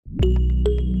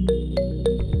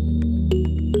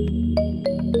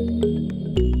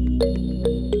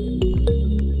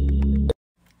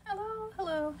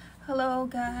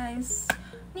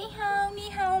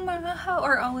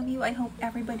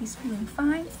everybody's feeling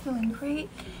fine, feeling great.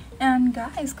 And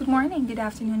guys, good morning, good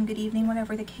afternoon, good evening,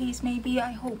 whatever the case may be.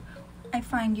 I hope I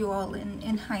find you all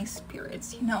in high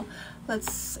spirits. You know,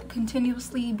 let's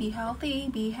continuously be healthy,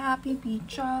 be happy, be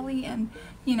jolly, and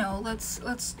you know,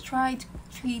 let's try to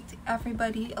treat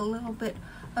everybody a little bit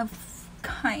of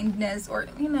kindness, or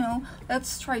you know,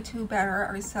 let's try to better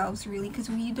ourselves really, because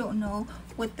we don't know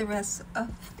what the rest of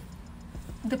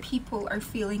the people are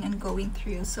feeling and going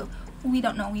through. So we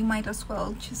don't know, we might as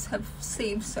well just have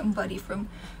saved somebody from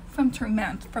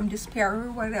torment, from despair,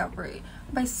 or whatever,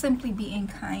 by simply being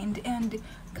kind. And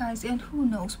guys, and who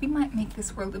knows, we might make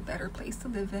this world a better place to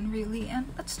live in really. And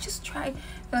let's just try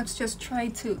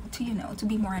to you know, to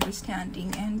be more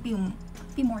understanding and be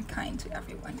more kind to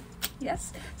everyone.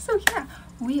 Yes, so yeah,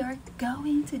 we are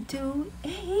going to do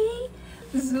a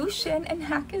Zhou Shen and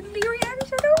Hacken Lee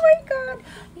reaction. Oh my god,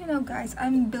 you know guys,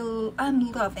 I'm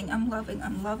loving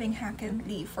Hacken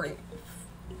Lee for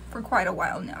quite a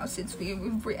while now, since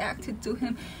we've reacted to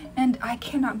him, and I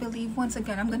cannot believe, once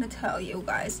again, I'm gonna tell you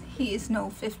guys, he is no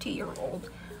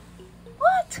 50-year-old.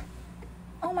 What?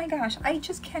 Oh my gosh, I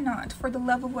just cannot, for the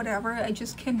love of whatever, I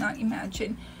just cannot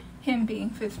imagine him being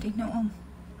 50. No.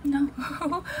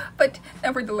 But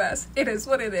nevertheless, it is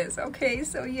what it is. Okay,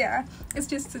 so yeah, it's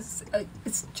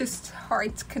just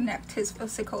hard to connect his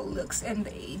physical looks and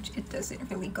the age. It doesn't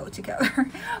really go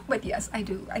together. But yes, I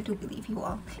do believe you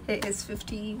all. It is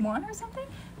 51 or something.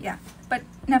 Yeah, but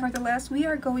nevertheless, we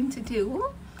are going to do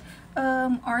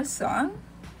our song.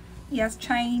 Yes,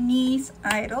 Chinese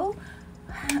Idol,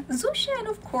 Zhou Shen,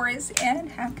 of course,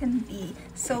 and Hacken Lee.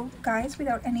 So guys,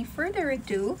 without any further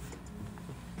ado,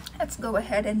 let's go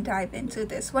ahead and dive into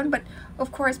this one. But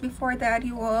of course, before that,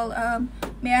 you all,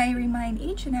 may I remind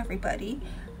each and everybody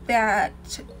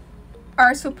that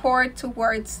our support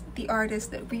towards the artists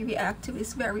that we react to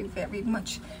is very, very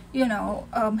much, you know,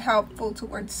 helpful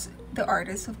towards the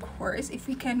artists. Of course, if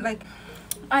we can, like,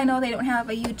 I know they don't have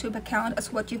a YouTube account,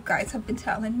 as what you guys have been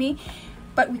telling me,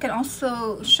 but we can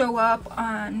also show up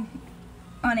on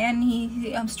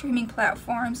any streaming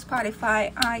platform,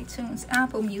 Spotify, iTunes,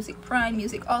 Apple Music, Prime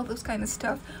Music, all those kind of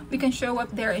stuff. We can show up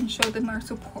there and show them our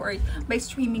support by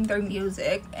streaming their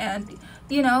music, and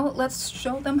you know, let's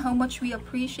show them how much we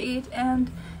appreciate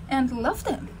and love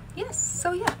them. Yes,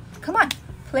 so yeah, come on,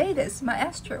 play this,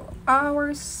 maestro,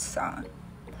 our song.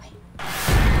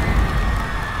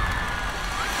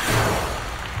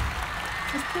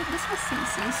 This has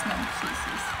CCs, no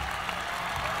CCs.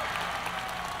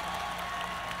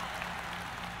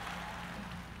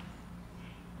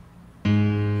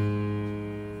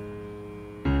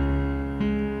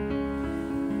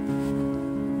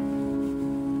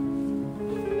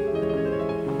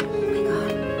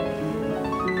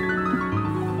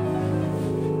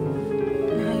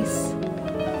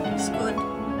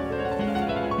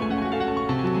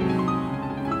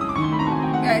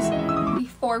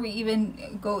 Before we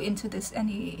even go into this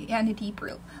any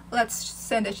deeper, let's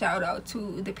send a shout out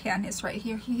to the pianist right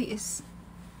here. He is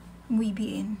muy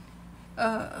bien.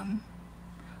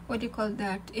 What do you call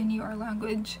that in your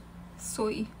language?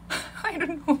 Soy. I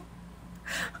don't know.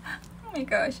 Oh my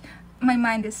gosh, my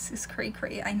mind is cray.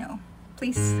 I know.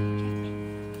 Please.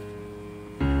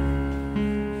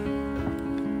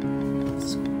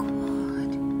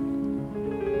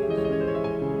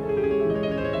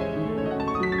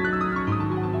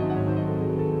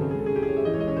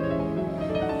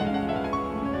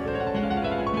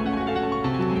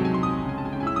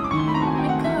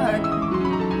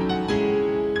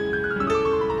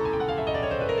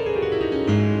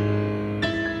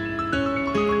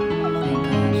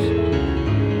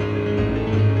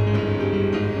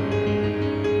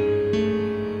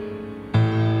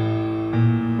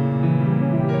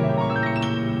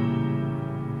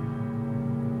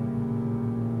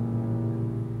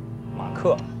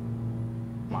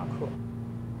马克。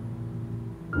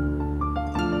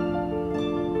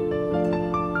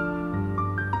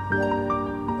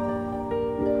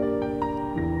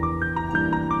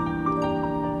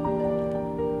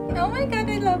Oh my god,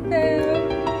 I love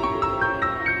them.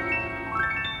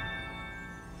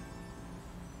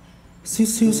 蕭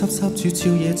蕭濕濕處處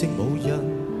夜靜無人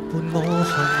伴我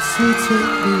行消寂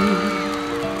了，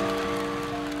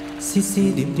絲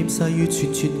絲點點細雨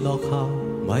串串落下，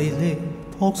迷離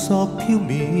撲朔飄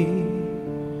渺，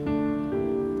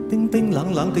冰冰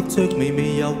冷冷滴着微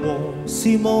微柔和，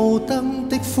是無燈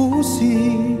的苦笑，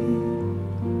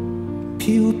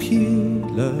飄飄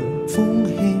涼風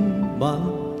輕吻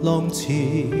浪潮。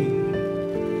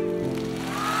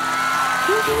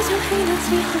 偏偏想起那次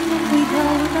幸運回頭，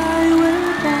大會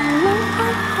暴露不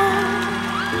開，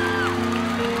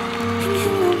輕輕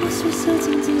我說笑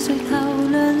靜靜垂頭，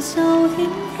兩手輕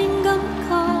輕感覺。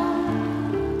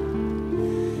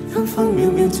分分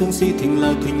秒秒像是停留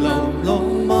浪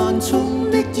漫中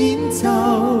的演奏。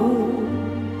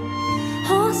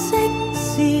可惜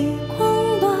時光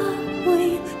不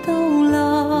會逗留，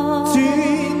轉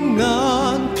眼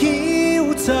飄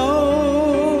走。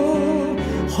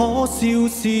可笑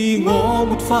是我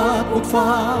沒法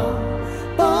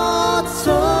不想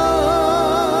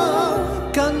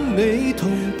跟你同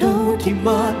到甜蜜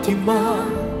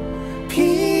片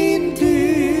段。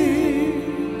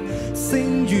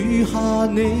星雨下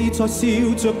你在笑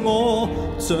着我，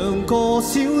像個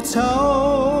小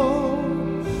丑，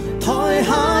台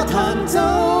下彈奏。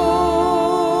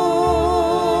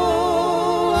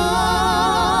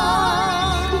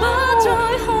不再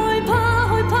害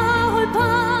怕，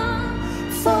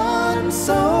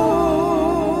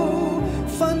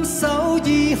分手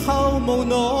以後無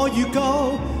奈預告，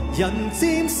人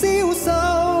漸消瘦。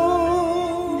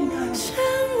相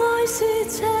愛是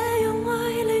這樣愛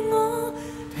令我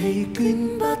疲倦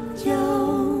不休，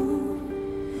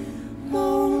無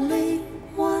力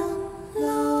挽留。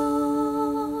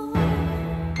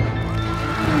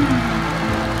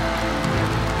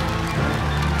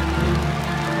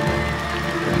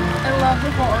I love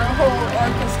the whole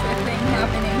orchestra thing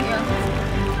happening here.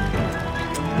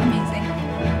 Amazing.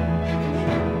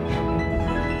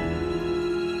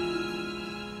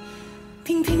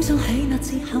 偏偏想起那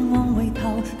次幸往回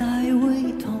頭，大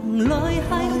會堂裏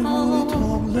邂逅，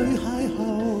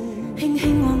輕輕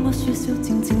按我說笑，靜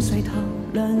靜垂頭，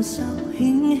兩手輕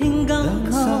輕緊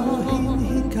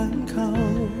扣，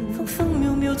分分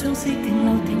秒秒像是停留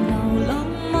浪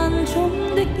漫中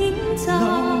的演奏。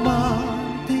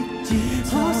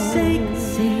可惜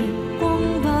時光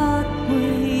不會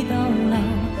逗留，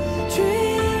轉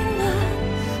眼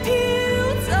飄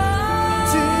走。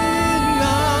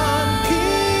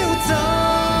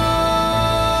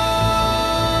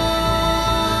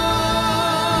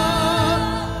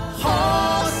可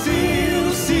笑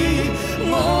是我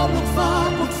沒法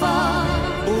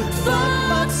不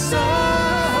想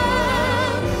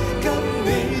跟你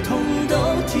痛到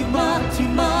甜蜜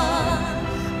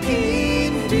片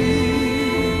段。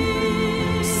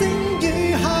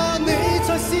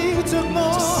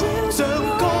像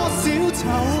個小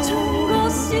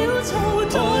丑，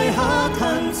台下彈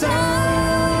奏。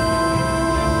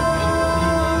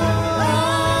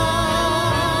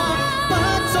不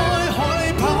再害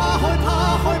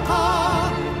怕，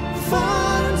分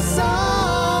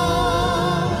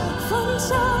手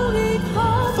以後，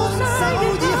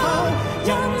人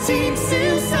漸消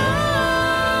瘦。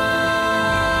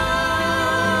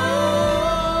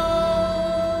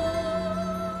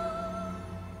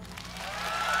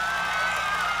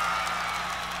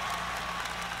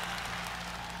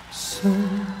相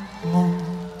愛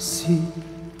是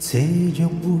這樣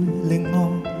會令我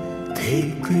疲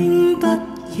倦不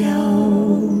休，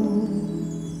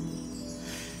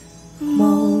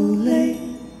無力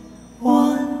挽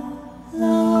留。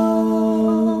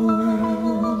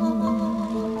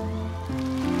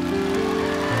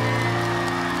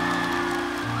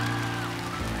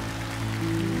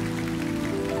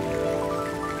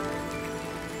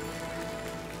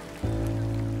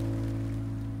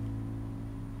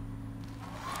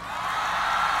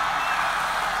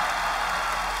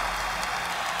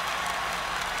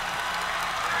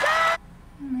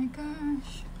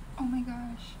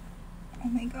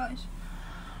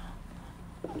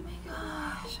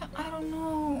I don't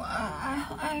know.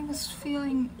 I was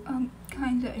feeling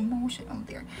kind of emotional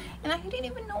there, and I didn't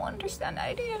even understand.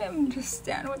 I didn't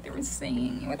understand what they were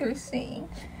saying.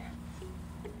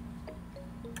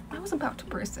 I was about to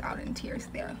burst out in tears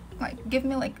there. Like, give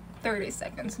me like 30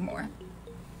 seconds more.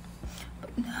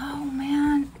 But no,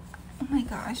 man. Oh my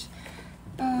gosh.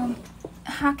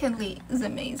 Hacken Lee is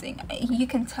amazing. You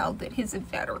can tell that he's a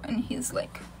veteran. He's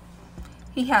like,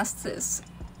 he has this,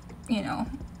 you know,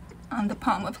 on the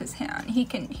palm of his hand. He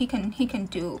can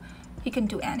do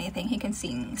anything. He can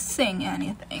sing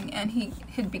anything, and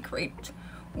he'd be great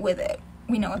with it.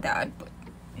 We know that. But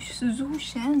Zhou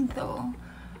Shen though,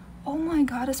 oh my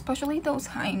god, especially those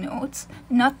high notes.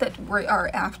 Not that we are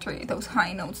after those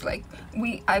high notes. Like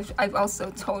I've also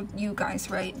told you guys,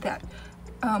 right, that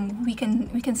we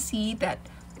can see that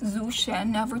Zhou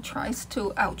Shen never tries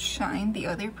to outshine the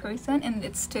other person, and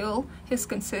it's still he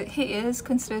is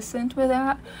consistent with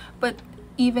that. But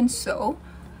even so,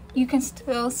 you can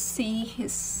still see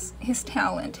his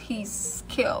talent, his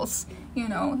skills. You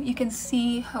know, you can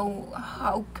see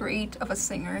how great of a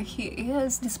singer he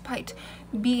is, despite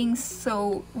being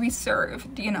so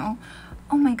reserved. You know,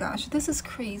 oh my gosh, this is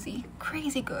crazy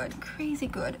good.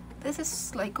 This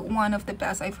is like one of the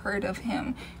best I've heard of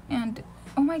him, and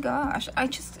oh my gosh, I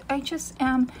just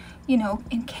am, you know,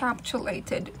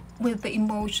 encapsulated with the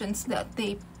emotions that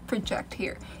they project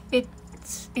here. It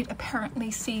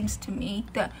apparently seems to me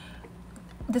that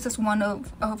this is one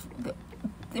of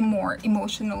the more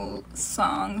emotional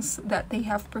songs that they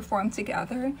have performed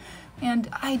together, and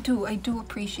I do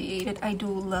appreciate it. I do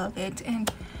love it.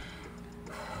 And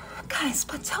guys,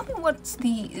 but tell me what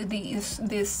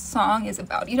this song is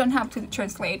about. You don't have to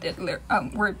translate it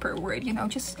word per word, you know,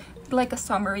 just like a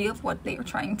summary of what they are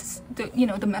trying to, you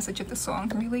know, the message of the song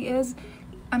really is.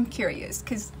 I'm curious,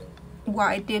 because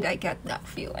why did I get that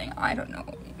feeling? I don't know.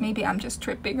 Maybe I'm just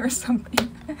tripping or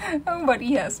something. But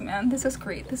yes, man, this is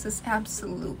great. This is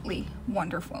absolutely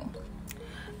wonderful.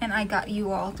 And I got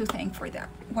you all to thank for that.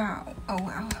 Wow. Oh,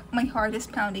 wow. My heart is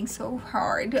pounding so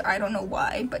hard. I don't know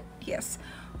why, but yes.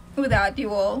 Without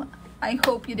you all, I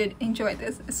hope you did enjoy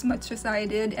this as much as I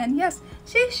did. And yes,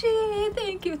 shishi,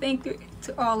 thank you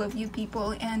to all of you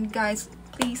people. And guys,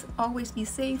 please always be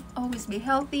safe, always be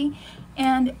healthy,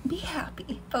 and be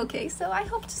happy. Okay, so I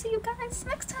hope to see you guys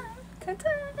next time.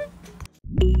 Ta-ta!